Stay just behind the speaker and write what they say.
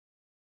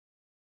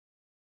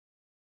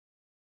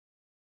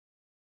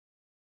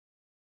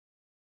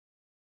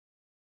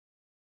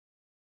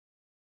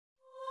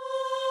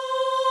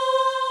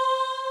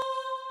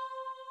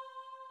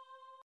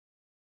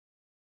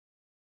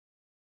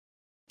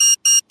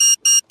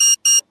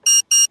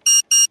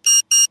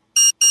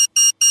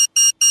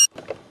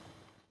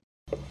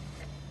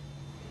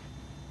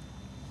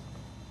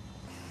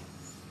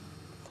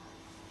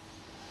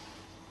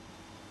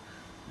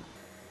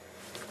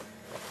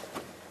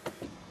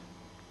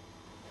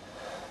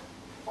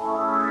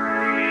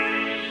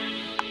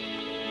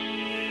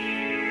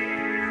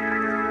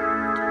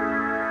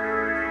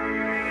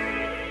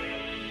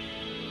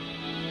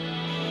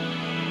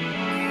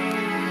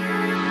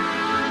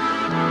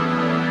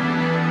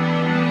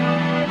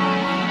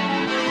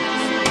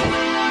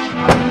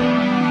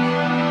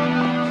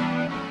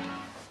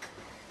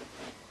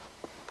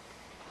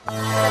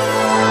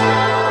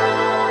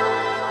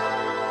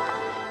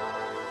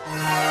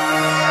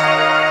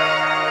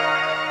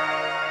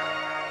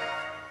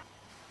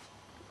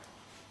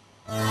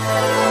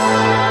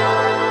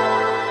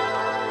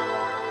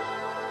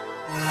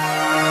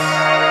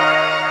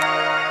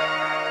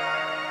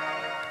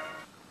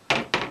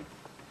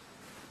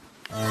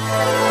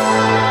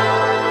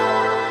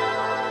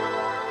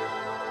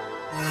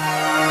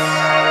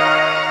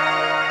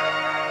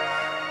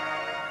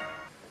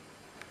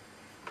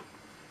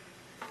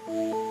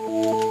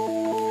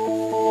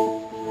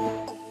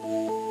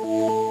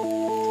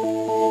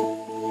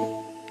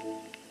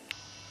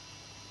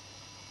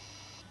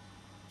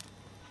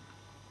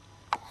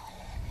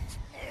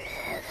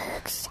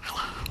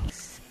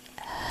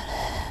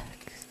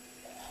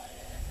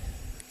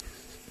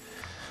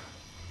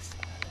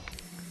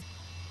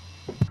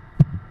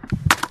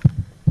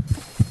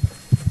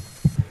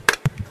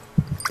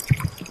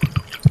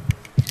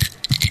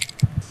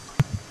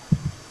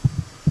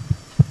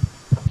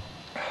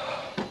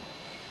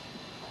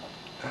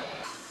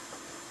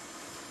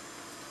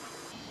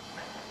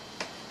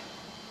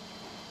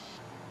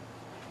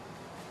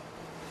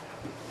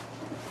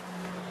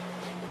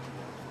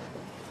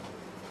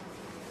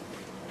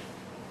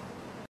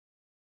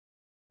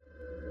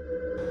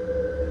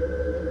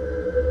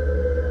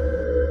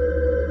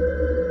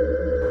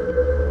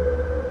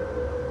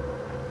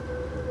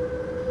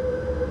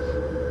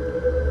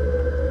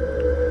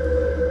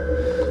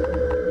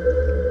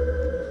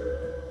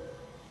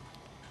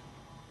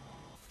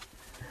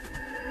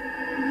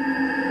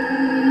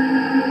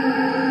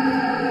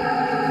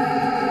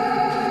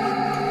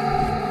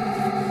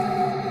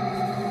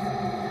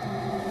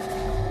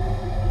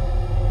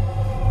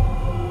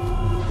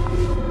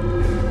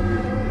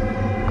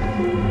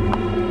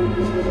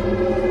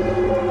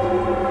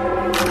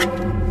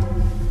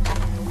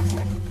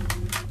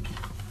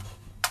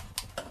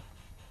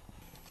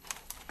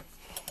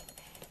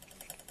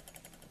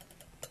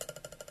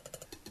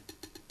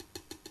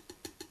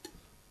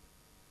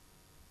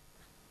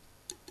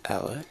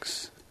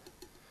Alex?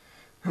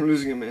 I'm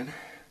losing it, man.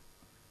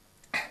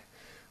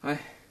 I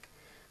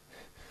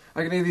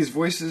can hear these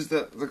voices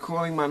that they're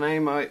calling my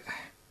name. I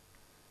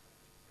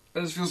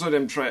just feel so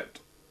damn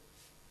trapped.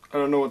 I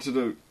don't know what to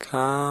do.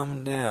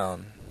 Calm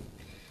down.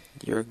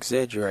 You're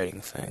exaggerating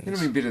things. You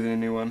know me better than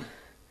anyone.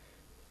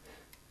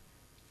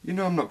 You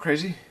know I'm not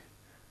crazy,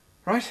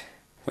 right?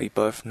 We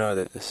both know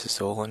that this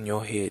is all in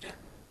your head.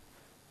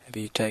 Have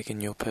you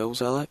taken your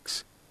pills,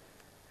 Alex?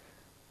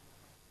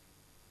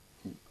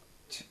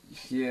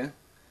 Yeah.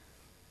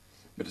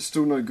 But it's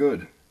still no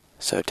good.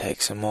 So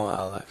take some more,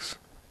 Alex.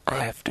 I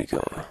have to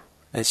go.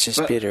 It's just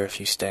But better if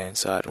you stay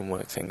inside and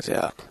work things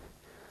out.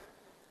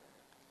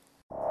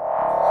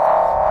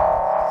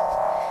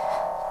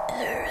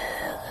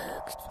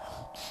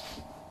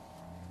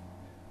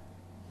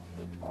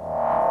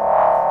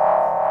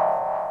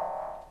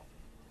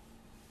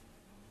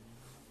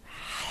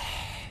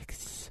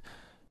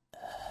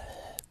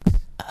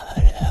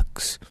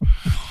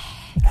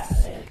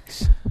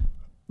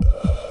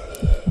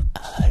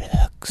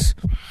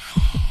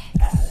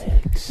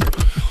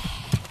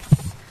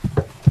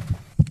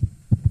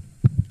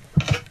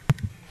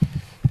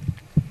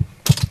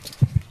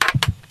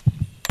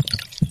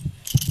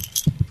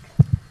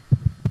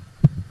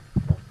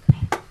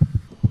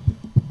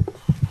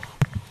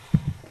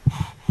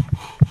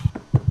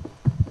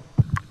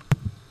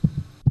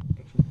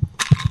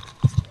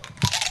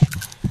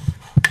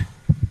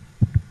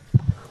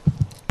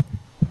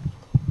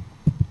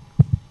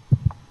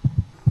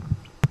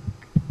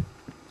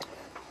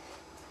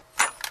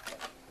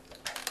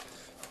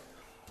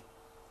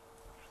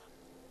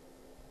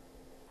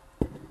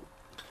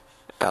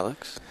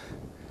 Alex?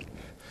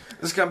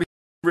 this can't be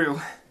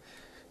real.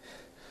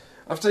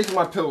 I've taken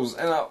my pills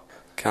and I'll...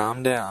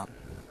 Calm down.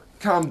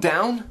 Calm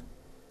down?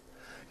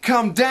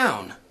 Calm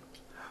down!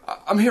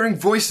 I'm hearing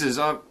voices.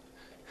 I'm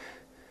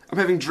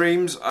having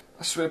dreams. I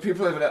swear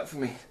people have it out for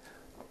me.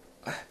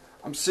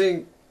 I'm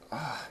seeing...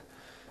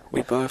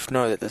 We both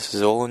know that this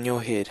is all in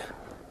your head.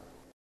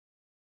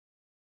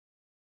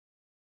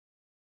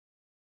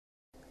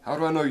 How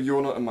do I know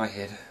you're not in my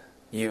head?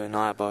 You and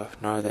I both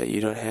know that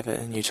you don't have it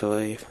in you to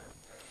leave.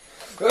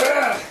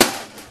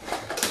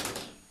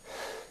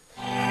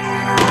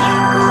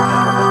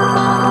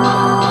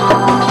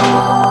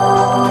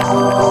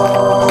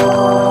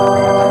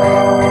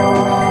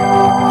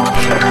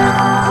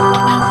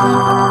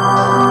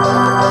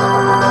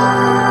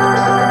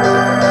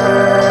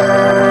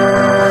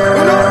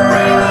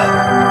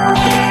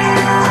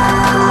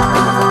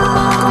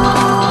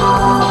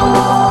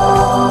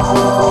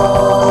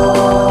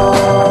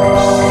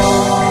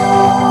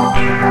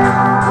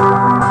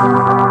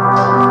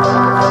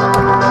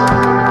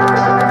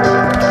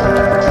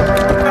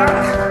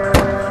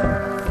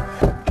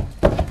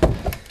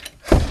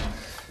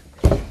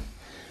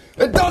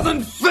 It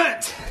doesn't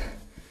fit!